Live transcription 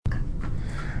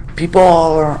People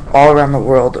all around the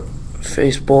world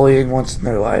face bullying once in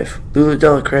their life. Lulu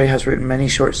Delacree has written many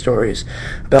short stories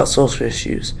about social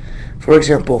issues. For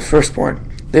example, Firstborn.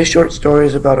 This short story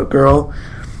is about a girl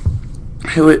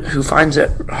who finds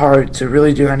it hard to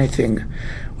really do anything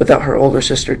without her older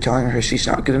sister telling her she's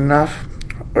not good enough,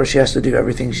 or she has to do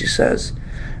everything she says.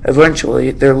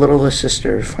 Eventually, their littlest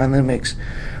sister finally makes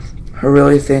her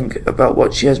really think about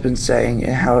what she has been saying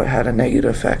and how it had a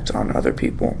negative effect on other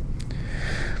people.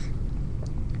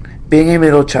 Being a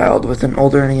middle child with an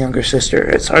older and a younger sister,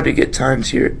 it's hard to get time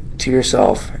to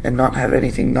yourself and not have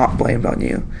anything not blamed on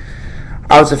you.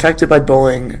 I was affected by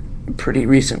bullying pretty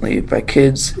recently by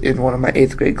kids in one of my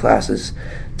 8th grade classes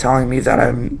telling me that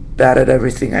I'm bad at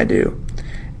everything I do.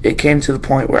 It came to the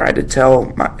point where I had to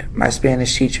tell my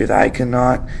Spanish teacher that I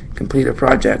cannot complete a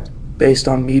project based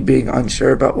on me being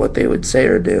unsure about what they would say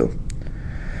or do.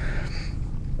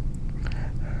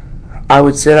 I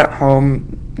would sit at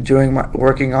home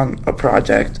working on a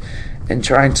project and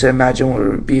trying to imagine what it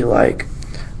would be like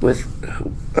with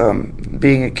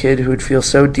being a kid who would feel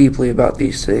so deeply about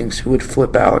these things, who would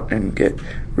flip out and get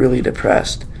really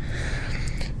depressed.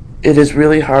 It is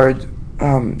really hard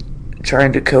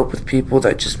trying to cope with people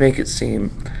that just make it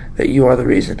seem that you are the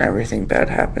reason everything bad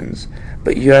happens.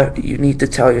 But you need to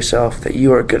tell yourself that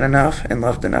you are good enough and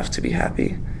loved enough to be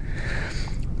happy.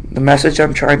 The message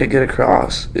I'm trying to get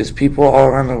across is people all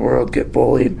around the world get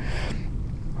bullied,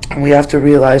 and we have to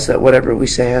realize that whatever we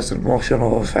say has an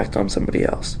emotional effect on somebody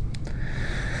else.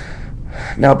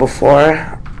 Now,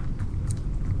 before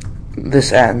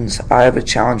this ends, I have a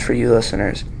challenge for you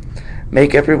listeners.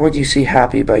 Make everyone you see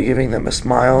happy by giving them a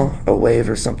smile, a wave,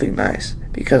 or something nice,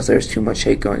 because there's too much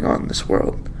hate going on in this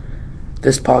world.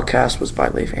 This podcast was by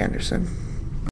Leif Anderson.